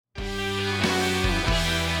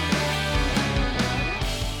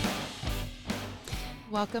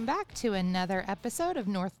Welcome back to another episode of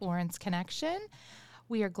North Lawrence Connection.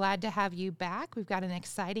 We are glad to have you back. We've got an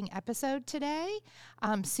exciting episode today.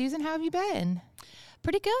 Susan, how have you been?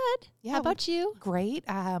 Pretty good. Yeah, how about you? Great.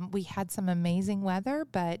 We had some amazing weather,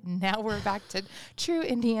 but now we're back to true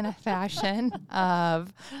Indiana fashion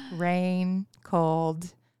of rain,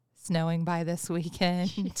 cold, snowing by this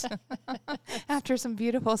weekend after some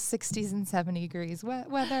beautiful 60s and 70 degrees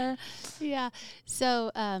weather. Yeah.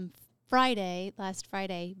 So last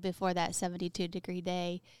Friday, before that 72-degree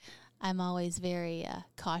day, I'm always very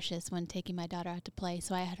cautious when taking my daughter out to play.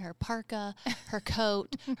 So I had her parka, her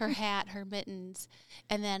coat, her hat, her mittens.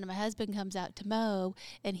 And then my husband comes out to mow,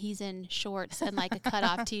 and he's in shorts and like a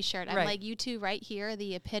cutoff T-shirt. I'm like, you two right here are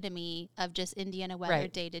the epitome of just Indiana weather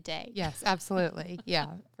day to day. Yes, absolutely. Yeah,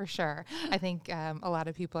 for sure. I think a lot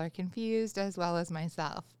of people are confused as well as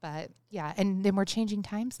myself. But yeah, and then we're changing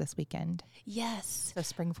times this weekend. Yes. So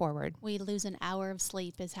spring forward. We lose an hour of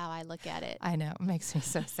sleep is how I look at it. I know. It makes me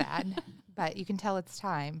so sad. But you can tell it's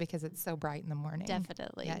time because it's so bright in the morning.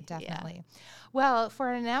 Definitely. Yeah, definitely. Yeah. Well,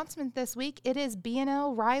 for an announcement this week, it is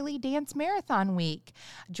B&L Riley Dance Marathon Week.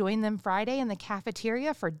 Join them Friday in the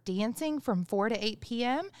cafeteria for dancing from 4 to 8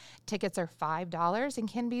 p.m. Tickets are $5 and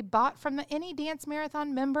can be bought from any Dance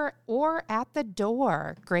Marathon member or at the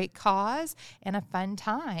door. Great cause and a fun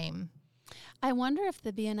time. I wonder if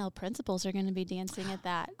the B&L principals are going to be dancing at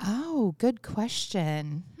that. Oh, good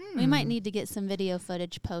question. We might need to get some video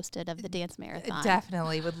footage posted of the dance marathon.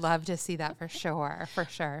 Definitely. Would love to see that for sure. For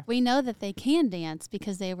sure. We know that they can dance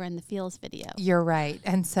because they were in the Fields video. You're right.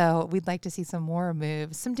 And so we'd like to see some more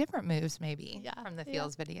moves, some different moves maybe from the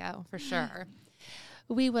Fields video for sure.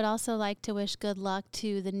 We would also like to wish good luck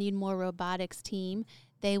to the Need More Robotics team.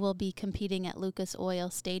 They will be competing at Lucas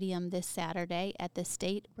Oil Stadium this Saturday at the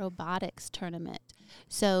State Robotics Tournament.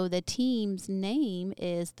 So the team's name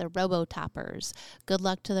is the Robotoppers. Good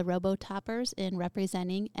luck to the Robotoppers in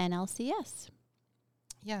representing NLCS.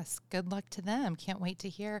 Yes, good luck to them. Can't wait to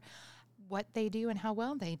hear what they do and how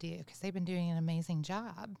well they do because they've been doing an amazing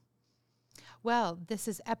job. Well, this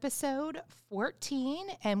is episode 14,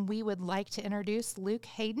 and we would like to introduce Luke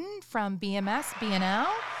Hayden from BMS B&L.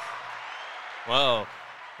 Well,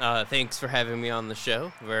 thanks for having me on the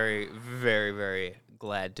show. Very, very, very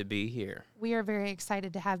glad to be here. We are very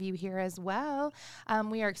excited to have you here as well.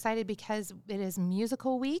 We are excited because it is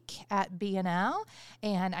musical week at B&L,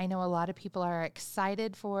 and I know a lot of people are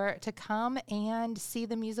excited to come and see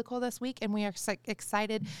the musical this week, and we are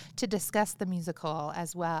excited to discuss the musical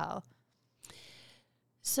as well.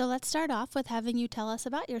 So let's start off with having you tell us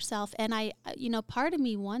about yourself. And part of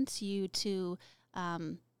me wants you to,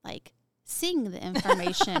 sing the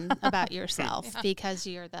information about yourself because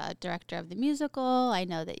you're the director of the musical. I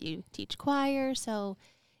know that you teach choir. So,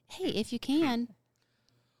 hey, if you can.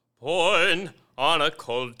 Born on a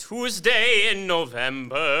cold Tuesday in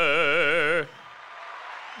November.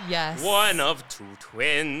 Yes. One of two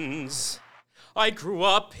twins. I grew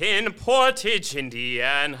up in Portage,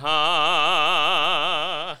 Indiana.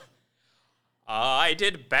 I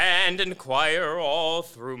did band and choir all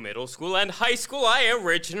through middle school and high school. I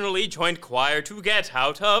originally joined choir to get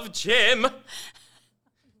out of gym.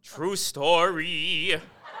 True story.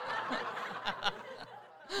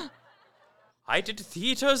 I did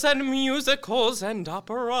theaters and musicals and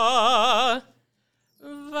opera.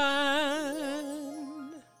 Then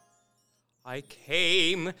I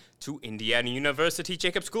came to Indiana University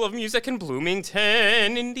Jacob School of Music in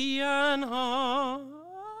Bloomington, Indiana.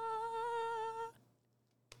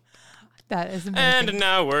 That is amazing. And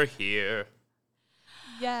now we're here.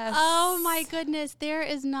 Yes. Oh, my goodness. There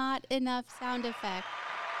is not enough sound effect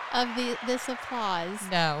of this applause.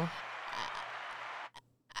 No.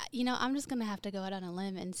 I'm just going to have to go out on a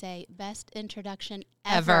limb and say best introduction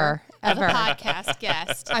Ever. of a podcast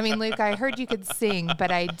guest. I mean, Luke, I heard you could sing,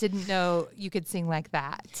 but I didn't know you could sing like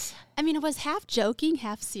that. I mean, it was half joking,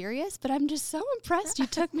 half serious, but I'm just so impressed you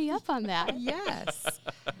took me up on that. Yes.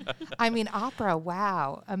 I mean, opera,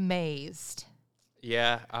 wow, amazed.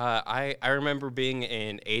 Yeah, I remember being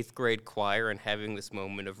in 8th grade choir and having this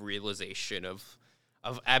moment of realization of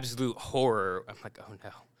absolute horror. I'm like, oh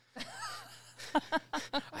no.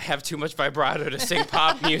 I have too much vibrato to sing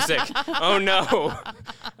pop music. Oh no.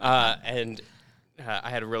 And I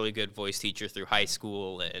had a really good voice teacher through high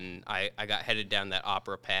school, and I got headed down that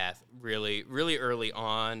opera path really, really early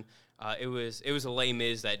on. It was a Les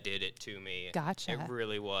Mis that did it to me. Gotcha. It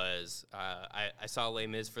really was. I saw Les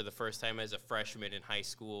Mis for the first time as a freshman in high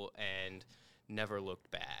school and never looked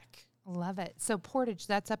back. Love it. So Portage,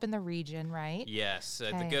 that's up in the region, right? Yes,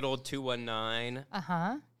 Okay. the good old 219.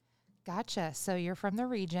 Uh-huh. Gotcha. So you're from the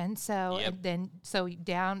region. So Yep. and then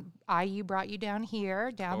down IU brought you down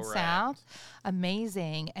here, down Correct. south.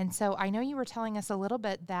 Amazing. And so I know you were telling us a little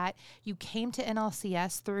bit that you came to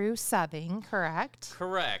NLCS through subbing, correct?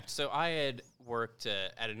 Correct. So I had worked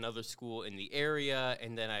at another school in the area,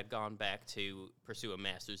 and then I'd gone back to pursue a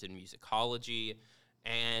master's in musicology,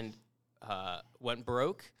 and went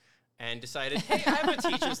broke, and decided, hey, I have a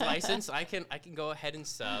teacher's license. I can go ahead and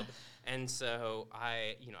sub. And so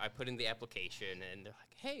I put in the application, and they're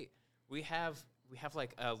like, hey, we have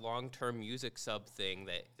like a long-term music sub thing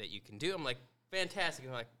that you can do. I'm like, fantastic.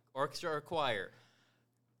 I'm like, orchestra or choir?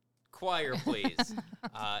 Choir, please.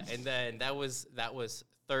 And then that was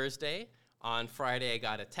Thursday. On Friday, I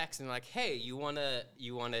got a text and like, hey, you wanna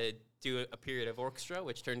do a period of orchestra,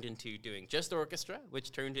 which turned into doing just orchestra,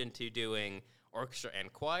 which turned into doing orchestra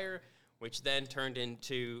and choir, which then turned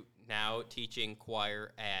into now teaching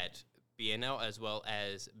choir at BNL as well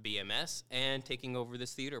as BMS and taking over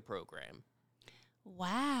this theater program.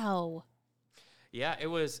 Wow. Yeah, it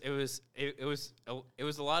was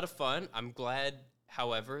a lot of fun. I'm glad,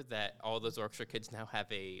 however, that all those orchestra kids now have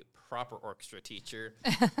a proper orchestra teacher.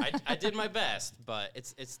 I did my best, but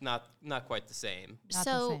it's not quite the same. Not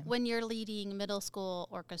the So same. when you're leading middle school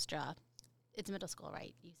orchestra, it's middle school,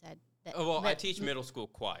 right? You said that. Oh, well, I teach middle school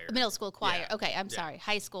choir. Middle school choir. Yeah. Okay, I'm Yeah. sorry.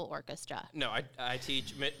 High school orchestra. No, I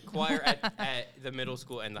teach choir at the middle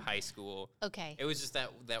school and the high school. Okay. It was just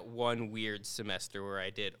that one weird semester where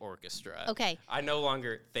I did orchestra. Okay. I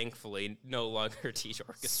thankfully, no longer teach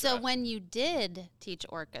orchestra. So when you did teach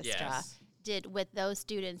orchestra, Yes. with those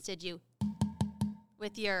students, did you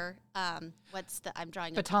with your I'm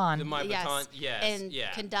drawing Baton. My yes, baton, yes, and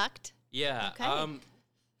yeah. conduct? Yeah. Okay.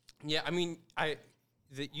 Yeah, I mean,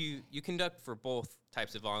 you conduct for both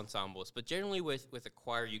types of ensembles, but generally with a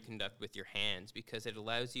choir you conduct with your hands because it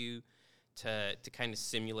allows you to kind of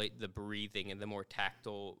simulate the breathing and the more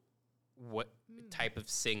tactile type of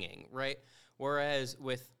singing, right? Whereas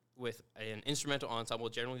with an instrumental ensemble,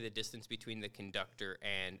 generally the distance between the conductor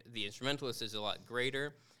and the instrumentalist is a lot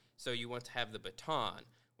greater, so you want to have the baton.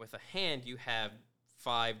 With a hand, you have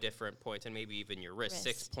 5 different points, and maybe even your wrist.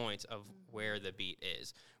 6 points of where the beat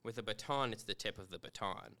is. With a baton, it's the tip of the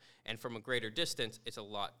baton. And from a greater distance, it's a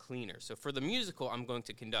lot cleaner. So for the musical, I'm going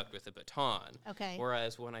to conduct with a baton. Okay.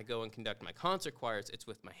 Whereas when I go and conduct my concert choirs, it's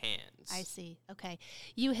with my hands. I see. Okay.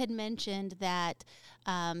 You had mentioned that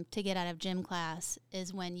to get out of gym class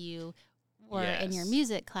is when you were in your Yes.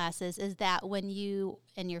 music classes. Is that when you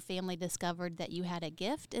and your family discovered that you had a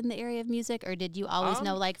gift in the area of music, or did you always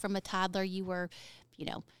know, like from a toddler, you were,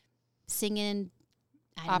 singing,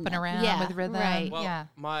 Hopping around yeah, with rhythm. right. Well, Yeah.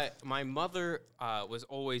 my mother was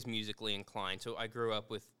always musically inclined, so I grew up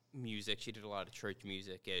with music. She did a lot of church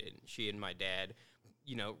music, and she and my dad,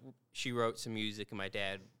 she wrote some music, and my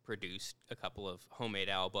dad produced a couple of homemade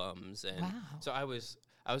albums, and Wow. so I was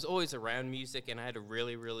always around music, and I had a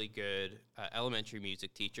really, really good elementary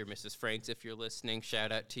music teacher, Mrs. Franks, if you're listening,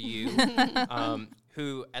 shout out to you,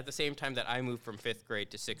 who at the same time that I moved from 5th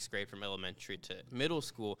grade to 6th grade from elementary to middle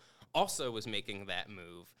school, also was making that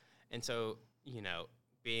move. And so,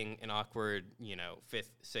 being an awkward,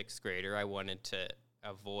 5th, 6th grader, I wanted to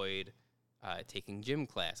avoid taking gym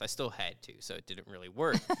class. I still had to, so it didn't really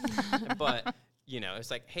work. But,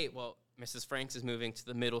 it's like, hey, well, Mrs. Franks is moving to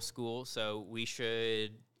the middle school, so we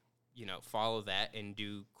should, follow that and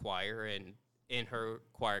do choir. And in her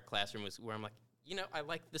choir classroom was where I'm like, I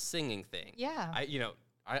like the singing thing. Yeah.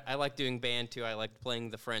 I like doing band too. I liked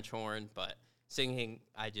playing the French horn, but singing,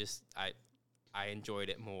 I enjoyed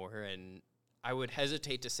it more. And I would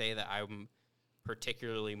hesitate to say that I'm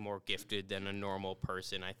particularly more gifted than a normal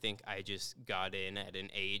person. I think I just got in at an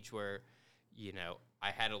age where, I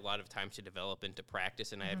had a lot of time to develop and to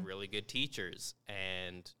practice, and I had really good teachers.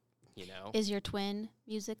 And, Is your twin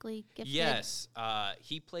musically gifted? yes,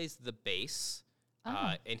 he plays the bass,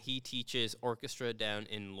 Oh. and he teaches orchestra down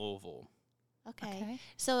in Louisville. Okay.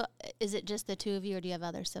 So is it just the two of you, or do you have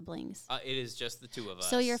other siblings? It is just the two of us.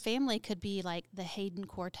 So your family could be like the Hayden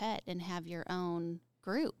Quartet and have your own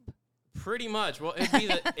group. Pretty much. Well,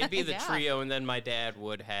 it'd be the Yeah. trio, and then my dad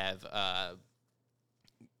would have,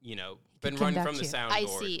 been running from conduct the you. soundboard. I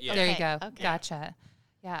see. Yeah. There you Okay, go. okay. Gotcha.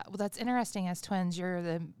 Yeah. Well, that's interesting. As twins, you're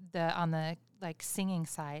the on the singing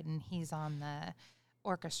side, and he's on the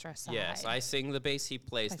orchestra side. Yes, I sing the bass. He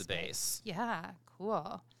plays the Plays bass. Yeah.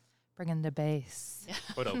 Cool. Bringing the bass.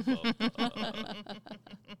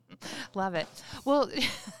 Love it. Well,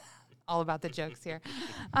 all about the jokes here.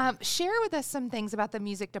 Share with us some things about the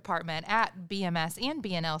music department at BMS and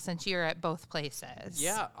BNL, since you're at both places.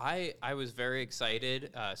 Yeah, I was very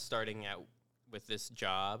excited starting out with this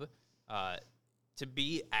job to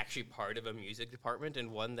be actually part of a music department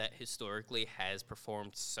and one that historically has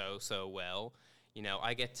performed so well. You know,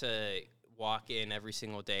 I get to walk in every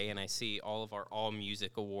single day and I see all of our All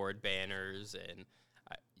Music Award banners, and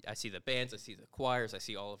I see the bands, I see the choirs, I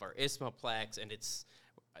see all of our ISMA plaques, and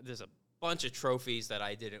there's a bunch of trophies that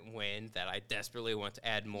I didn't win that I desperately want to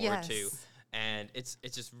add more to. And it's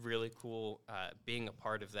just really cool being a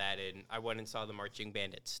part of that. And I went and saw the marching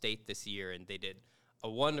band at State this year, and they did a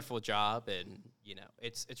wonderful job. And, you know,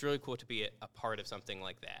 it's really cool to be a part of something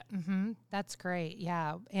like that. Mm-hmm. That's great.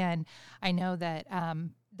 Yeah. And I know that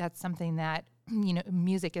that's something that, you know,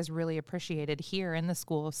 music is really appreciated here in the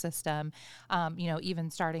school system. You know, even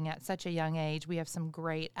starting at such a young age, we have some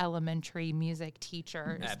great elementary music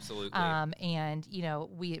teachers. Absolutely. And, you know,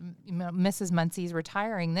 Mrs. Muncie's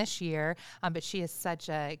retiring this year, but she is such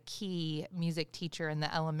a key music teacher in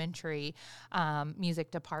the elementary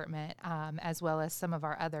music department, as well as some of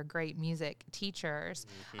our other great music teachers.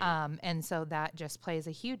 Mm-hmm. And so that just plays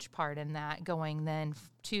a huge part in that, going then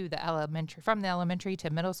to the elementary, from the elementary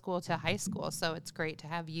to middle school to high school. So it's great to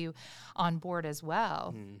have you on board as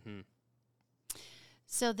well. Mm-hmm.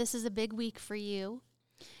 So this is a big week for you.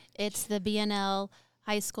 It's the BNL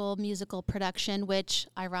High School Musical production, which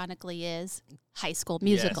ironically is High School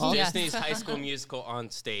Musical. Yes, Disney's High School Musical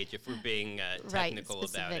on stage, if we're being technical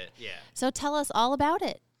about it. Yeah. So tell us all about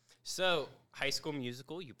it. So High School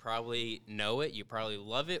Musical, you probably know it, you probably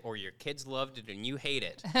love it, or your kids loved it and you hate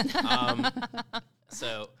it.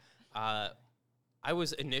 So I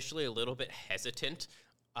was initially a little bit hesitant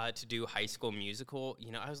to do High School Musical.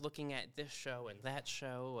 You know, I was looking at this show and that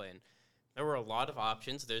show, and there were a lot of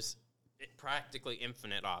options. There's practically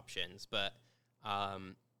infinite options, but,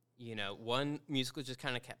 you know, one musical just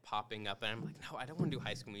kind of kept popping up, and I'm like, no, I don't want to do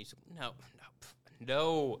High School Musical.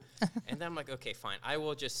 No. And then I'm like, okay, fine. I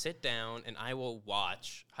will just sit down and I will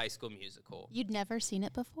watch High School Musical. You'd never seen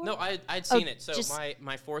it before? No, I'd seen it. So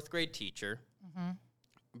my fourth grade teacher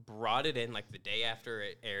brought it in like the day after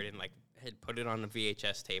it aired, and like had put it on a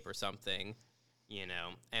VHS tape or something, you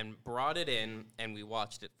know, and brought it in, and we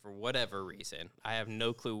watched it for whatever reason. I have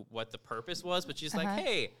no clue what the purpose was, but she's like,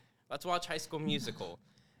 hey, let's watch High School Musical.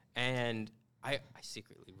 And I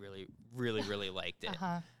secretly really liked it.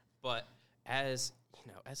 But as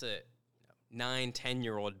a 9,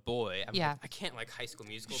 10-year-old boy, I'm like, I can't like High School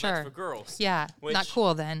Musical. Sure. That's for girls. Yeah, not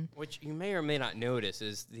cool then. Which you may or may not notice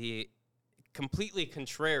is the completely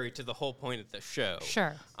contrary to the whole point of the show.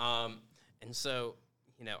 Sure. And so,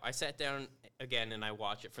 you know, I sat down again and I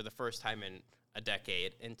watched it for the first time in a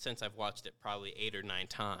decade. And since I've watched it probably 8 or 9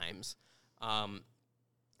 times,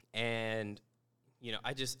 and, you know,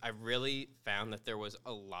 I really found that there was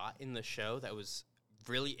a lot in the show that was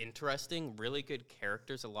really interesting, really good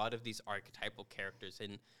characters, a lot of these archetypal characters,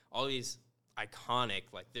 and all these iconic,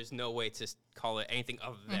 like there's no way to call it anything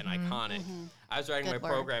other than iconic. I was writing Good my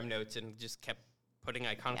word. program notes and just kept putting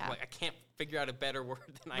iconic. Yeah. Like, I can't figure out a better word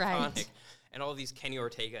than Right. iconic. And all these Kenny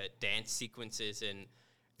Ortega dance sequences and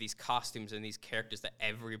these costumes and these characters that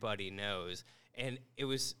everybody knows. And it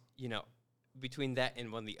was, you know, between that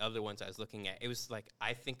and one of the other ones I was looking at, it was like,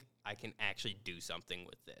 I think I can actually do something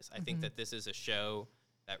with this. I think that this is a show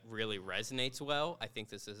that really resonates well. I think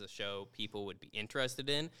this is a show people would be interested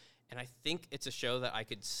in. And I think it's a show that I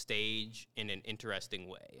could stage in an interesting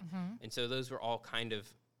way. And so those were all kind of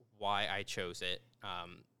why I chose it.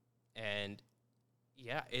 And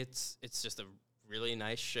yeah, it's just a really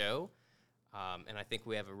nice show. And I think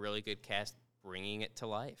we have a really good cast bringing it to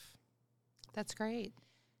life. That's great.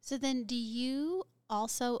 So then do you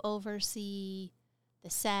also oversee the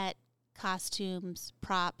set, costumes,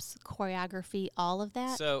 props, choreography, all of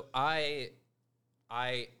that? So I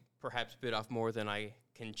perhaps bit off more than I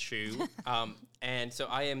can chew. And so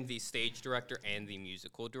I am the stage director and the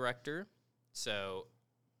musical director. So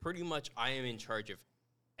pretty much I am in charge of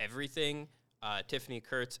everything. Tiffany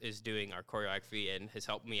Kurtz is doing our choreography and has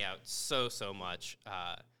helped me out so much.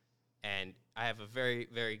 And I have a very,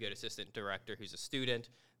 very good assistant director who's a student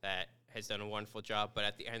that has done a wonderful job. But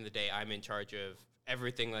at the end of the day, I'm in charge of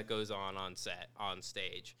everything that goes on set, on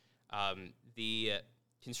stage. The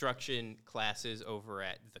construction classes over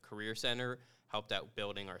at the Career Center helped out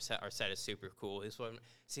building our set. Our set is super cool. It's one,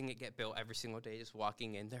 seeing it get built every single day, just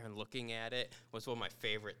walking in there and looking at it was one of my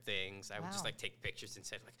favorite things. I would just like take pictures and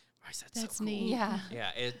say like, my set's That's so cool. neat. Yeah.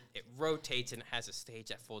 Yeah, it rotates and it has a stage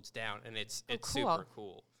that folds down, and it's cool. super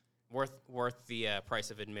cool. Worth the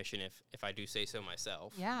price of admission, if I do say so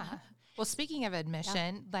myself. Yeah. Well, speaking of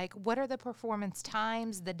admission, like what are the performance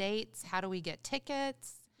times, the dates? How do we get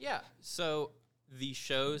tickets? Yeah, so the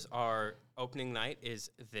shows are, opening night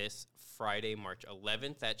is this Friday, March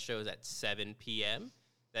 11th. That show's at 7 p.m.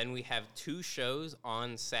 Then we have 2 shows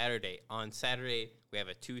on Saturday. On Saturday, we have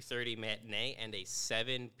a 2:30 matinee and a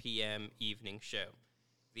 7 p.m. evening show.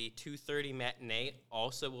 The 2:30 matinee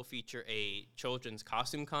also will feature a children's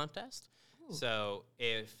costume contest. Ooh. So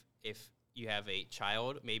if you have a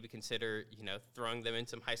child, maybe consider, throwing them in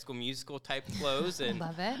some High School Musical type clothes and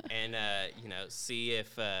love it. And see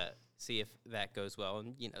if that goes well,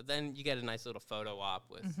 and then you get a nice little photo op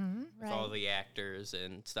with all the actors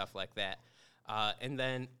and stuff like that. And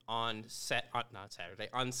then on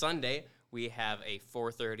Sunday, we have a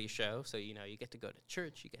 4:30 show. So, you get to go to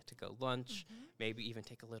church, you get to go lunch, maybe even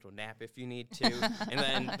take a little nap if you need to. And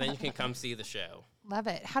then you can come see the show. Love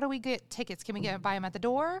it. How do we get tickets? Can we buy them at the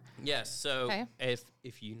door? Yes. So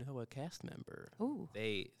if you know a cast member, Ooh.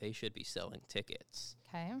 they should be selling tickets.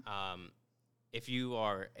 Okay. If you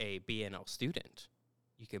are a BNL student,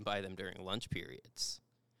 you can buy them during lunch periods.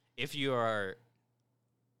 If you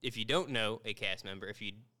don't know a cast member, if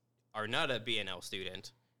you are not a BNL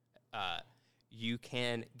student, you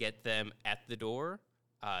can get them at the door.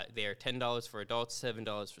 They are $10 for adults,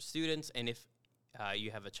 $7 for students, and if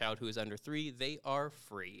you have a child who is under 3, they are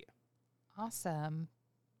free. Awesome.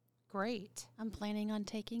 Great. I'm planning on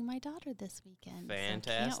taking my daughter this weekend.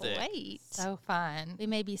 Fantastic. So can't wait. So fun. We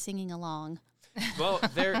may be singing along. Well,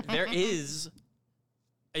 there is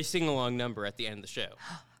a sing-along number at the end of the show.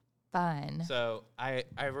 Fun. So I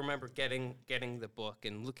remember getting the book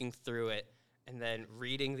and looking through it and then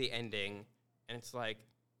reading the ending, and it's like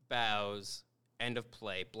bows, end of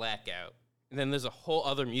play, blackout. And then there's a whole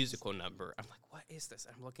other musical number. I'm like, what is this?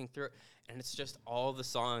 I'm looking through it, and it's just all the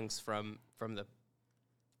songs from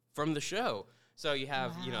the show. So you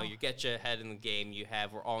have, you Get You Ahead in the Game, you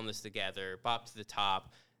have We're All in This Together, Bop to the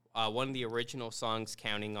Top, one of the original songs,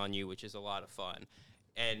 Counting on You, which is a lot of fun.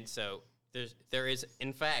 And so there is,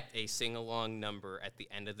 in fact, a sing-along number at the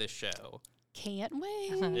end of the show. Can't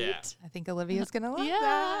wait. Yeah. I think Olivia's going to love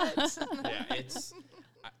that.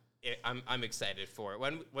 Yeah, I'm excited for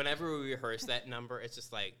it. Whenever we rehearse that number, it's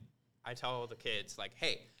just like, I tell all the kids, like,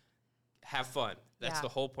 hey, have fun. That's the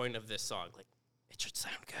whole point of this song. Like, it should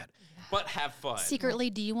sound good, but have fun. Secretly,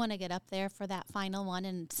 do you want to get up there for that final one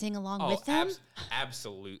and sing along with them?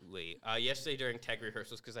 Absolutely. Yesterday during tech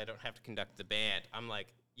rehearsals, because I don't have to conduct the band, I'm like,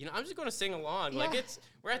 I'm just going to sing along. Yeah. Like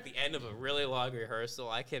we're at the end of a really long rehearsal.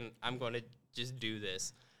 I'm going to just do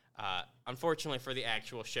this. Unfortunately for the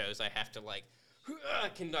actual shows, I have to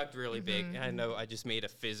conduct really big. And I know I just made a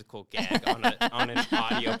physical gag on an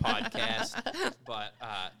audio podcast, but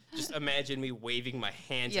just imagine me waving my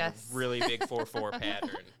hands in a really big 4/4 pattern.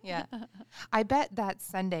 Yeah. I bet that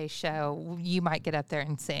Sunday show, you might get up there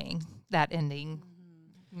and sing that ending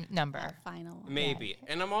number. That final one. Maybe.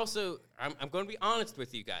 And I'm going to be honest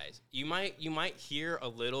with you guys. You might hear a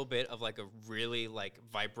little bit of like a really like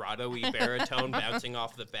vibrato-y baritone bouncing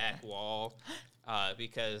off the back wall,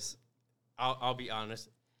 because I'll be honest,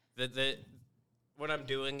 when I'm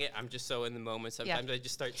doing it, I'm just so in the moment. Sometimes I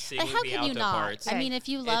just start singing the alto parts. I mean, if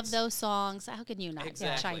you love those songs, how can you not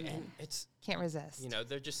chime in? Can't resist.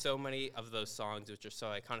 There are just so many of those songs which are so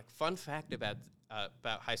iconic. Fun fact about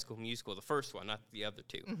High School Musical, the first one, not the other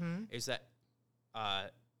two, is that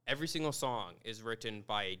every single song is written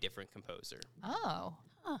by a different composer. Oh.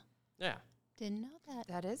 Huh. Yeah. Didn't know that.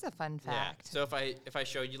 That is a fun fact. Yeah. So if I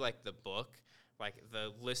showed you like the book, like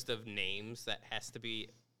the list of names that has to be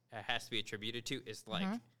attributed to is like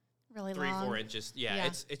really 3-4 inches. Yeah,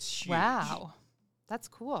 it's huge. Wow. That's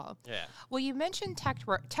cool. Yeah. Well, you mentioned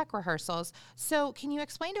tech rehearsals. So can you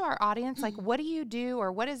explain to our audience, like, what do you do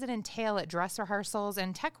or what does it entail at dress rehearsals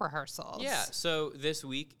and tech rehearsals? Yeah. So this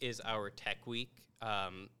week is our tech week.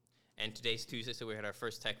 And today's Tuesday, so we had our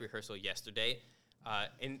first tech rehearsal yesterday.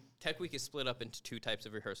 And tech week is split up into 2 types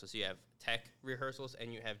of rehearsals. You have tech rehearsals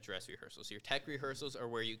and you have dress rehearsals. Your tech rehearsals are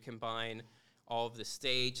where you combine all of the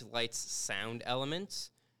stage, lights, sound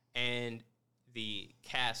elements, and the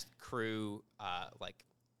cast, crew,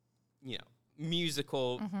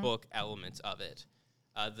 musical book elements of it.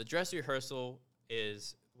 The dress rehearsal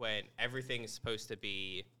is when everything is supposed to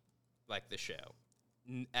be like the show.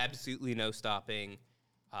 Absolutely no stopping.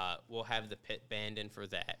 We'll have the pit band in for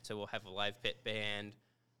that. So we'll have a live pit band.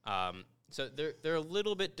 So they're a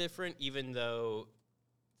little bit different, even though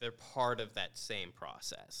they're part of that same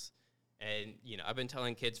process. And, I've been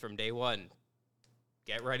telling kids from day one,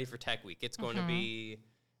 get ready for Tech Week. It's going to be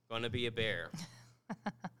a bear.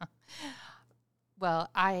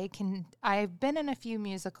 Well, I've been in a few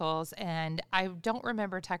musicals, and I don't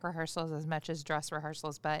remember tech rehearsals as much as dress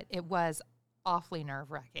rehearsals, but it was awfully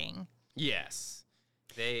nerve-wracking. Yes.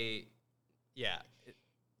 Pretty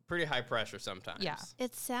high pressure sometimes. Yeah.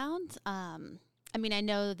 It sounds I mean, I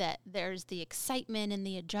know that there's the excitement and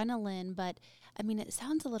the adrenaline, but I mean, it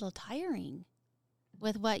sounds a little tiring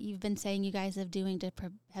with what you've been saying you guys have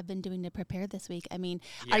been doing to prepare this week. I mean,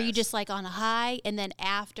 Yes. are you just like on a high, and then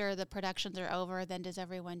after the productions are over, then does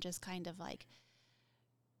everyone just kind of like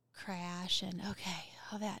crash and okay,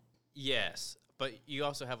 all that? Yes, but you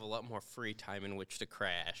also have a lot more free time in which to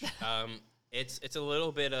crash. It's a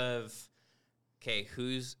little bit of, okay,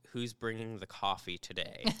 who's bringing the coffee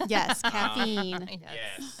today? Yes, caffeine.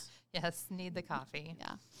 Yes. Yes, need the coffee.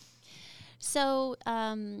 Yeah. So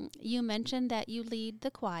you mentioned that you lead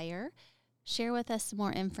the choir. Share with us some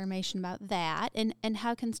more information about that, and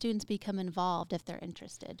how can students become involved if they're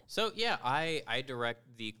interested? So, yeah, I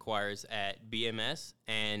direct the choirs at BMS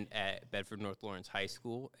and at Bedford North Lawrence High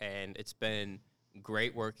School, and it's been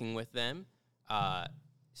great working with them.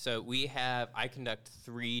 So I conduct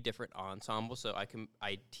 3 different ensembles. So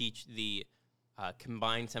I teach the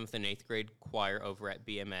combined 7th and 8th grade choir over at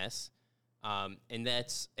BMS. And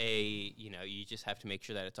that's you just have to make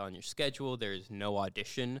sure that it's on your schedule. There's no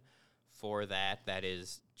audition for that. That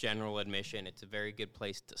is general admission. It's a very good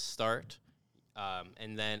place to start.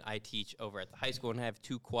 And then I teach over at the high school, and I have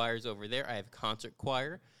 2 choirs over there. I have concert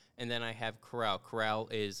choir, and then I have chorale. Chorale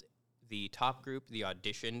is the top group, the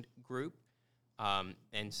auditioned group.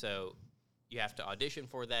 And so you have to audition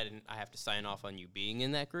for that, and I have to sign off on you being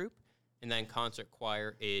in that group. And then concert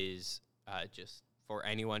choir is just for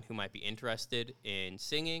anyone who might be interested in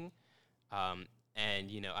singing. And,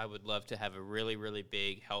 I would love to have a really, really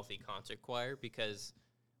big, healthy concert choir, because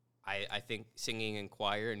I think singing and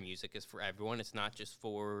choir and music is for everyone. It's not just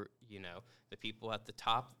for, the people at the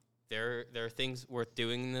top. There are things worth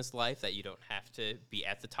doing in this life that you don't have to be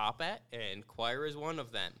at the top at, and choir is one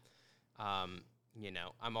of them.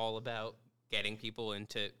 I'm all about getting people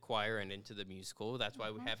into choir and into the musical. That's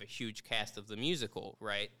why we have a huge cast of the musical,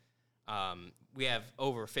 right? We have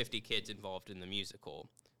over 50 kids involved in the musical,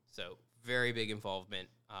 so very big involvement.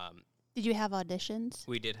 Did you have auditions?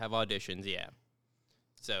 We did have auditions, yeah.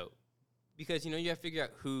 So, because, you have to figure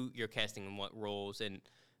out who you're casting and what roles, and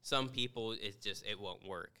some people, it won't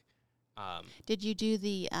work. Did you do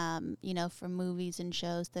the, from movies and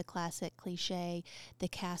shows, the classic cliche, the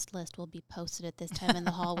cast list will be posted at this time in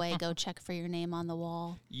the hallway, go check for your name on the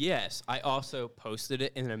wall? Yes, I also posted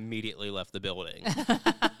it and immediately left the building.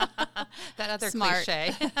 That other Smart.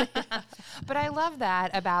 cliche. But I love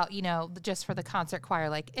that about, just for the concert choir,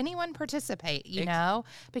 like anyone participate,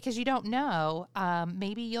 because you don't know,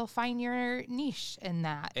 maybe you'll find your niche in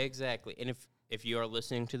that. Exactly. And if you are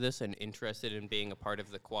listening to this and interested in being a part of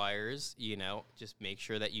the choirs, just make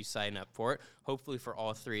sure that you sign up for it. Hopefully for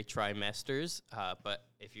all 3 trimesters. But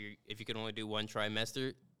if you can only do 1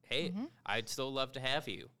 trimester, hey, I'd still love to have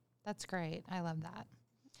you. That's great. I love that.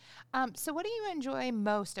 So what do you enjoy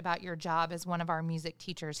most about your job as one of our music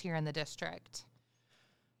teachers here in the district?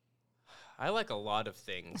 I like a lot of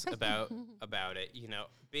things about it.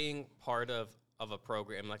 Being part of a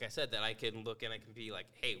program, like I said, that I can look and I can be like,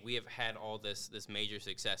 hey, we have had all this major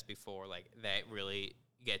success before. Like, that really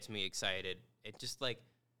gets me excited. It just like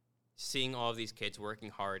seeing all of these kids working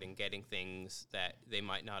hard and getting things that they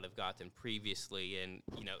might not have gotten previously, and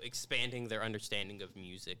expanding their understanding of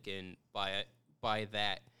music, and by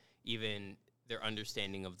that, even their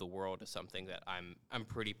understanding of the world is something that I'm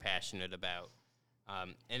pretty passionate about.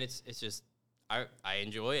 And it's just I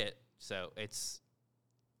enjoy it. So it's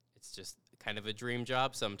just kind of a dream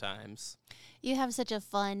job sometimes. You have such a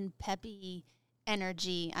fun, peppy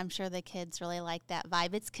energy. I'm sure the kids really like that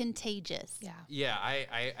vibe. It's contagious. Yeah. Yeah,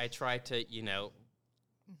 I try to,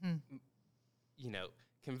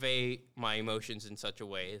 convey my emotions in such a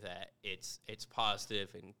way that it's positive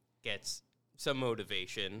and gets some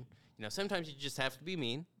motivation. Sometimes you just have to be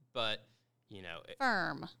mean, but,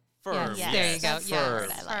 Firm. firm. Yes. Yes. There you go. That's the Yes. word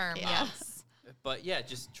I like. Firm. Yeah. Yes. But yeah,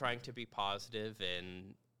 just trying to be positive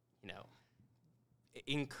and,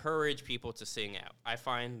 encourage people to sing out. I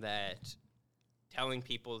find that telling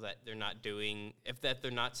people that they're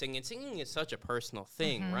not singing is such a personal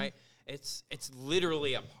thing, right? It's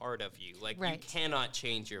literally a part of you. Like, Right. you cannot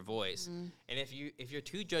change your voice. And if you're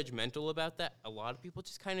too judgmental about that, a lot of people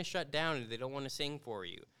just kind of shut down and they don't want to sing for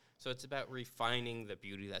you. So it's about refining the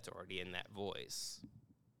beauty that's already in that voice.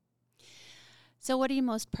 So what are you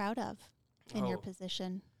most proud of in your Oh.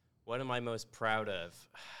 position? What am I most proud of?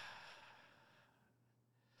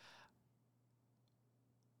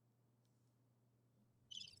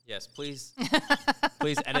 Yes, please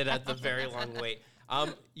edit out the very long wait.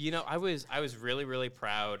 I was really, really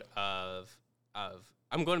proud of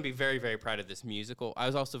I'm going to be very, very proud of this musical. I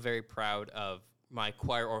was also very proud of my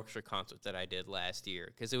choir orchestra concert that I did last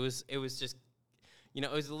year, because it was just you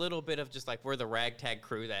know, it was a little bit of just like we're the ragtag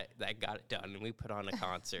crew that got it done, and we put on a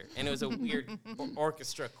concert. And it was a weird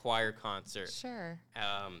orchestra choir concert. Sure.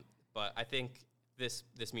 But I think this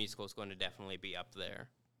musical is going to definitely be up there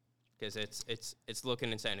because it's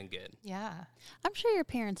looking and sounding good. Yeah. I'm sure your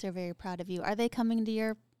parents are very proud of you. Are they coming to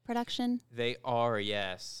your production? They are,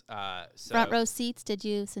 yes. So Front row seats, did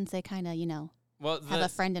you, since they kind of, have a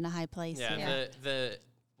friend in a high place? Yeah,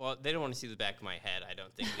 well, they don't want to see the back of my head, I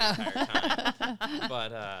don't think, the entire time.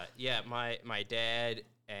 But, my dad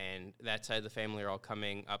and that side of the family are all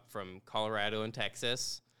coming up from Colorado and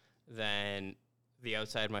Texas. Then the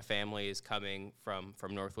outside of my family is coming from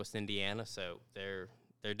Northwest Indiana, so they're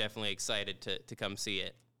definitely excited to come see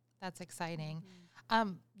it. That's exciting.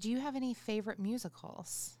 Do you have any favorite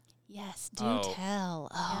musicals? Yes, do tell.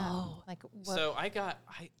 Oh. Yeah. Like what? So I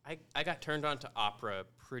got turned on to opera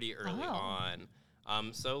pretty early on.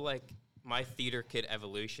 So like my theater kid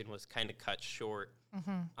evolution was kind of cut short.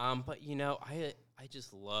 Mm-hmm. But I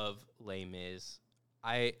just love Les Mis.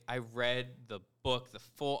 I read the book, the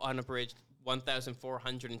full unabridged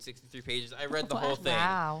 1,463 pages. I read the whole thing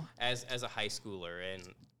as a high schooler, and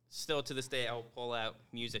still to this day I'll pull out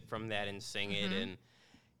music from that and sing it, and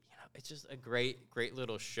it's just a great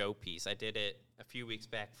little showpiece. I did it a few weeks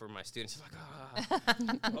back for my students.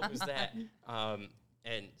 Like, what was that?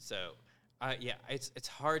 And so, it's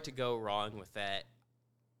hard to go wrong with that.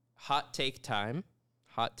 Hot take time.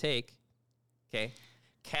 Hot take. Okay.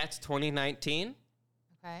 Cats 2019.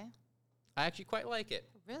 Okay. I actually quite like it.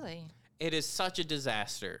 Really? It is such a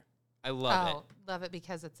disaster. I love it. Love it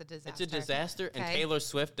because it's a disaster. It's a disaster, and Taylor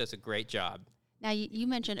Swift does a great job. Now, you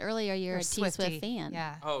mentioned earlier you're a T-Swift fan.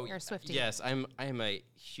 Yeah. Oh, you're a Swiftie. Yes, I'm a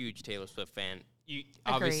huge Taylor Swift fan. You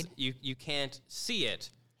Agreed. obviously you can't see it.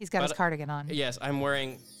 He's got his cardigan on. Yes, I'm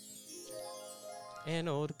wearing an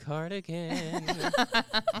old cardigan.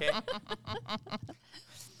 Okay.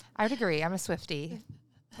 I would agree. I'm a Swiftie.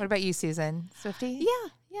 What about you, Susan? Swiftie?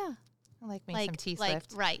 Yeah. I like me some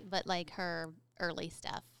T-Swift. Right, but like her early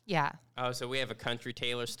stuff. Yeah. Oh, so we have a country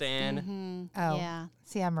Taylor stan. Mm-hmm. Oh, yeah.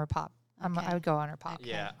 See, I'm her pop. Okay. I would go on her pop.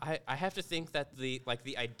 Yeah, I have to think that the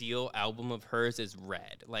ideal album of hers is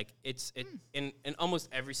Red. Like it in almost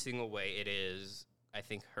every single way it is, I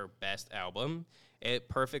think, her best album. It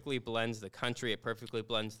perfectly blends the country, it perfectly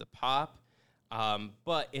blends the pop.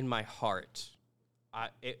 But in my heart,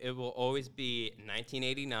 it will always be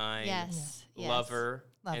 1989, Yes. Lover,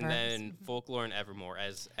 and Lover. then Folklore and Evermore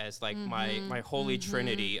as like my holy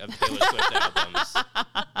trinity of Taylor Swift albums.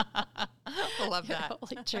 I love that.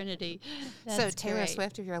 Holy Trinity. So That's Taylor great.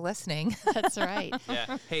 Swift, if you're listening. That's right.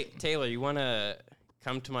 Yeah. Hey, Taylor, you want to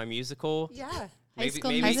come to my musical? Yeah. Maybe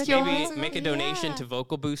Musical. make a donation to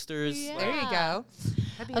Vocal Boosters. Yeah. There you go.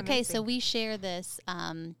 That'd be Okay, so amazing. we share this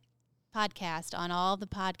podcast on all the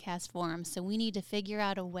podcast forums, so we need to figure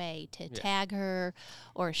out a way to tag her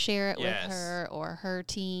or share it with her or her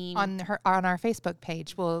team on our Facebook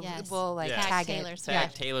page. We'll tag Taylor it. Swift.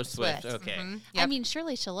 Tag Taylor Swift. Swift. Okay. Mhm. I Yep. mean,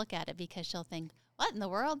 surely she'll look at it because she'll think, what in the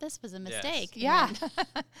world? This was a mistake. And Yeah. then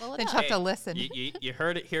pull it Then up. she'll have to listen. You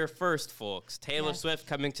heard it here first, folks. Taylor Swift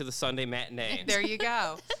coming to the Sunday matinee. There you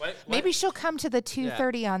go. What? Maybe she'll come to the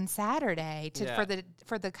 2:30 on Saturday Yeah.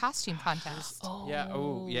 for the costume contest. Yeah.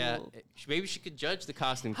 Oh, yeah. Maybe she could judge the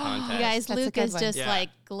costume contest. You guys, That's a Luke good is one. just Yeah.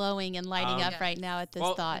 like glowing and lighting up right now at this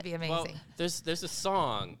thought. That'd be amazing. Well, there's a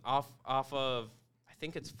song off of, I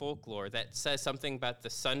think it's Folklore, that says something about the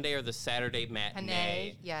Sunday or the Saturday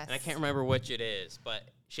matinee. Yes. And I can't remember which it is, but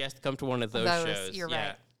she has to come to one of those shows. You're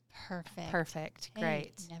yeah. right. Perfect. Hey,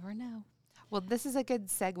 Great. you never know. Well, this is a good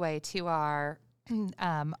segue to our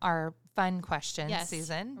fun questions, Yes,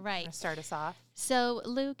 Susan. right. Wanna start us off. So,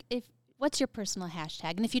 Luke, what's your personal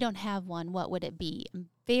hashtag? And if you don't have one, what would it be? I'm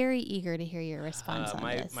very eager to hear your response on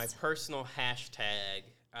this. My personal hashtag,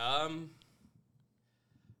 I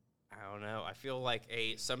don't know. I feel like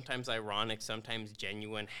a sometimes ironic, sometimes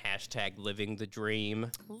genuine hashtag living the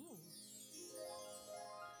dream. Ooh.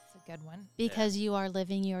 That's a good one. Because you are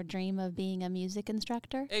living your dream of being a music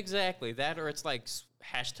instructor? Exactly. That or it's like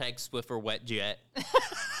hashtag Swiffer wet jet.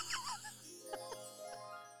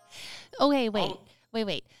 Okay,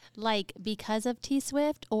 wait. Like because of T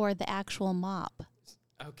Swift or the actual mop?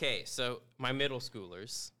 Okay, so my middle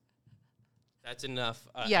schoolers. That's enough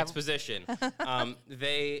Yeah. exposition. I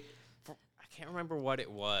can't remember what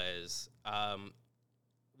it was. I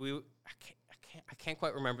can't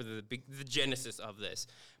quite remember the genesis of this,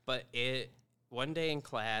 but one day in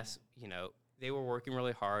class, they were working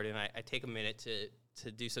really hard, and I take a minute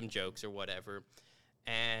to do some jokes or whatever,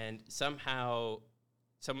 and somehow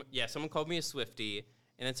someone called me a Swiftie,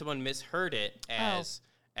 and then someone misheard it as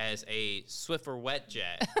as a Swiffer wet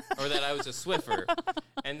jet, or that I was a Swiffer.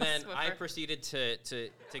 And then I proceeded to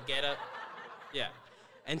get up. Yeah.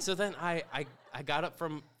 And so then I got up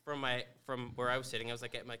from where I was sitting. I was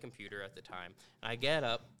like at my computer at the time. And I get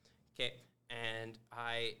up, okay, and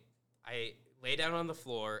I lay down on the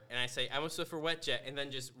floor and I say, I'm a Swiffer wet jet, and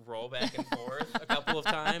then just roll back and forth a couple of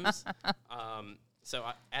times. So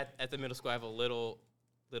at the middle school, I have a little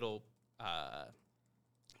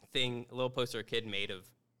thing, a little poster a kid made of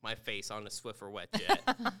my face on a Swiffer wet jet.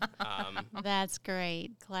 That's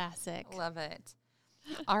great. Classic. Love it.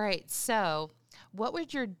 All right. So what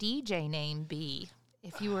would your DJ name be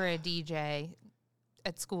if you were a DJ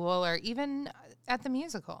at school or even at the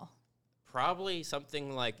musical? Probably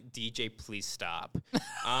something like DJ Please Stop.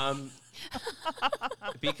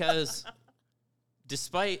 Because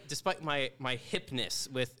despite my hipness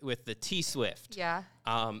with the T-Swift, Yeah.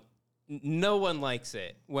 no one likes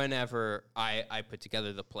it whenever I put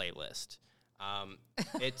together the playlist.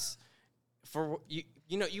 It's for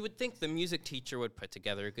you would think the music teacher would put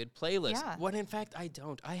together a good playlist. Yeah. When in fact I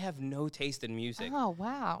don't. I have no taste in music. Oh,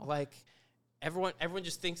 wow. Like everyone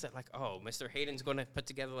just thinks that like, oh, Mr. Hayden's going to put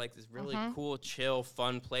together like this really cool, chill,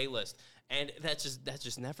 fun playlist, and that's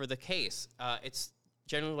just never the case. It's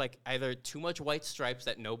generally like either too much White Stripes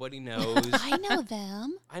that nobody knows. I know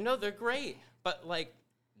them. I know they're great, but like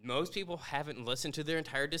most people haven't listened to their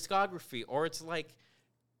entire discography, or it's like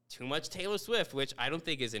too much Taylor Swift, which I don't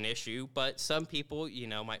think is an issue, but some people,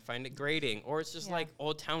 might find it grating, or it's just like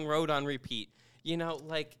Old Town Road on repeat,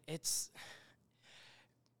 like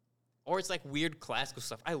or it's like weird classical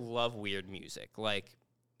stuff. I love weird music, like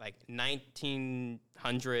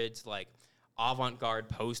 1900s, like avant-garde,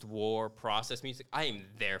 post-war process music. I am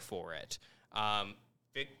there for it.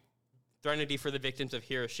 Threnody for the Victims of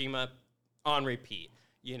Hiroshima on repeat.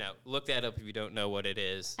 Look that up if you don't know what it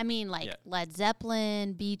is. I mean, Led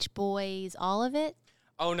Zeppelin, Beach Boys, all of it?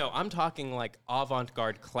 Oh, no, I'm talking like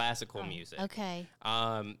avant-garde classical music. Okay.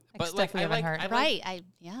 But like, I like, heard. Right.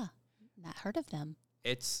 Not heard of them.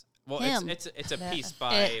 It's Him. it's a piece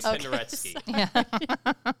by Penderecki. Yeah.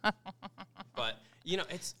 But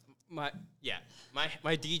it's my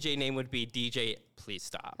DJ name would be DJ Please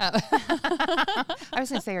Stop. I was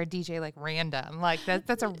going to say our DJ like random. Like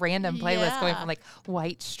that's a random playlist going from like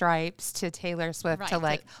White Stripes to Taylor Swift to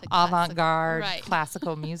like the avant-garde classic, right.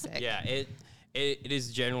 classical music. Yeah, it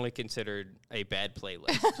is generally considered a bad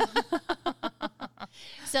playlist.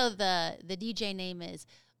 So the DJ name is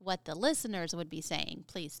what the listeners would be saying.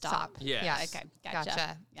 Please stop. Yes. Yeah. Okay.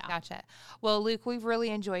 Gotcha. Yeah. Gotcha. Well, Luke, we've really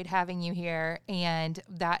enjoyed having you here, and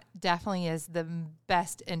that definitely is the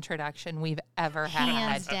best introduction we've ever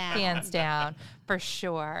had. Hands down, for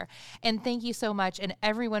sure. And thank you so much. And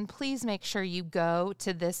everyone, please make sure you go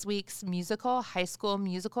to this week's musical, High School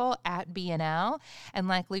Musical at B&L. And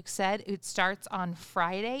like Luke said, it starts on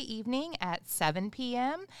Friday evening at 7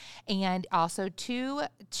 p.m. and also 2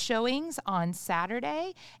 showings on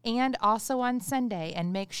Saturday and also on Sunday.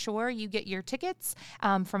 And make sure you get your tickets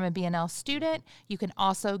from a B&L student. You can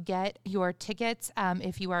also get your tickets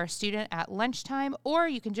if you are a student at lunchtime, or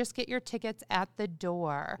you can just get your tickets at the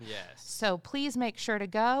door. Yes. So please make sure to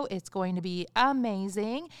go. It's going to be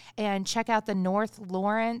amazing. And check out the North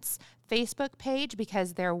Lawrence Facebook page,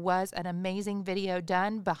 because there was an amazing video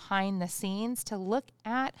done behind the scenes to look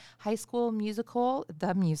at High School Musical,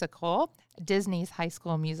 the musical, Disney's High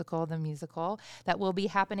School Musical, the musical, that will be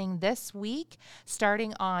happening this week,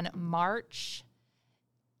 starting on March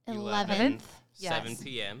 11th. Yes. 7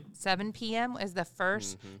 p.m. 7 p.m. is the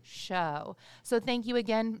first show. So thank you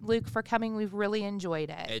again, Luke, for coming. We've really enjoyed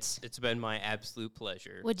it. It's been my absolute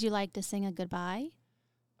pleasure. Would you like to sing a goodbye?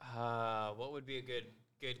 What would be a good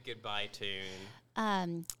goodbye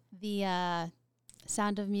tune? The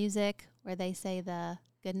Sound of Music, where they say the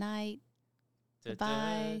good night,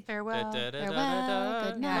 goodbye, Farewell. farewell,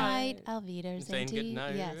 good night, Auf Wiedersehen Saying to good you.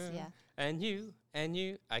 night. Yes, yeah. And you.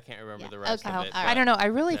 I can't remember Yeah. the rest Okay. of it. All I right. don't know. I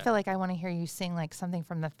really Yeah. feel like I want to hear you sing like something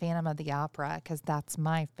from the Phantom of the Opera, because that's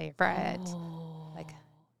my favorite. Oh. Like,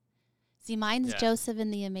 See, mine's Yeah. Joseph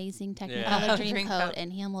in the Amazing Technicolor Yeah. Dreamcoat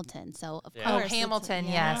and Hamilton. So, of Yeah. oh, course. it's- Hamilton,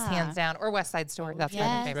 yes, yeah. hands down. Or West Side Story. That's my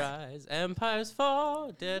Yes. favorite. Rise, empires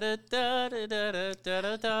fall. Da da da da da da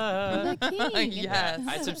da da. The king. Yes.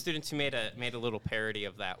 I had some students who made a little parody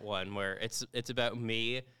of that one where it's about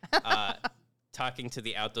me talking to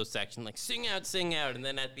the outdoor section, like sing out, and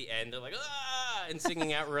then at the end they're like and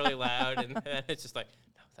singing out really loud, and it's just like,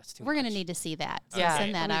 no, that's too We're much. going to need to see that. So Yeah.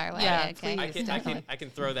 send that our way. Yeah, Okay. please. I can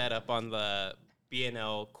throw that up on the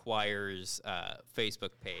B&L Choir's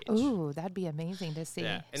Facebook page. Ooh, that'd be amazing to see.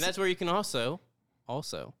 Yeah, and that's where you can also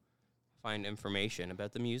find information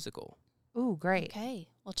about the musical. Ooh, great. Okay,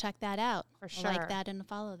 we'll check that out. For We'll sure. like that and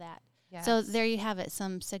follow that. Yes. So there you have it,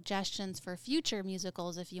 some suggestions for future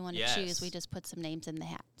musicals if you want to Yes. choose. We just put some names in the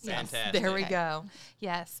hat. So. Fantastic. There we go.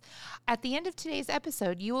 Yes. At the end of today's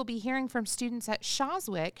episode, you will be hearing from students at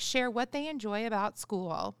Shawswick share what they enjoy about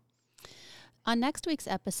school. On next week's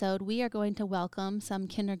episode, we are going to welcome some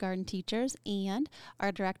kindergarten teachers and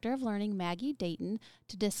our Director of Learning, Maggie Dayton,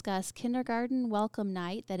 to discuss Kindergarten Welcome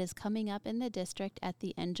Night that is coming up in the district at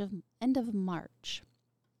the end of March.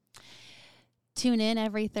 Tune in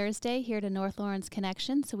every Thursday here to North Lawrence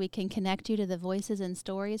Connection so we can connect you to the voices and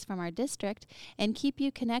stories from our district and keep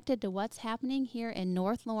you connected to what's happening here in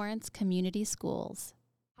North Lawrence Community Schools.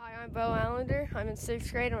 Hi, I'm Bo Allender. I'm in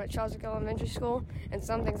 6th grade. I'm at Shawswick Elementary School. And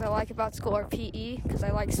some things I like about school are PE, because I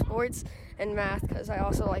like sports, and math, because I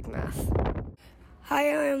also like math. Hi,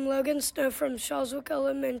 I am Logan Snow from Shawswick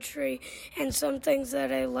Elementary, and some things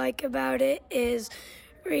that I like about it is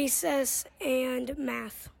recess and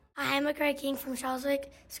math. Hi, I'm McCray King from Shawswick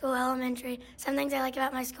School Elementary. Some things I like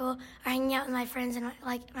about my school are hanging out with my friends and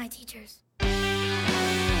my teachers.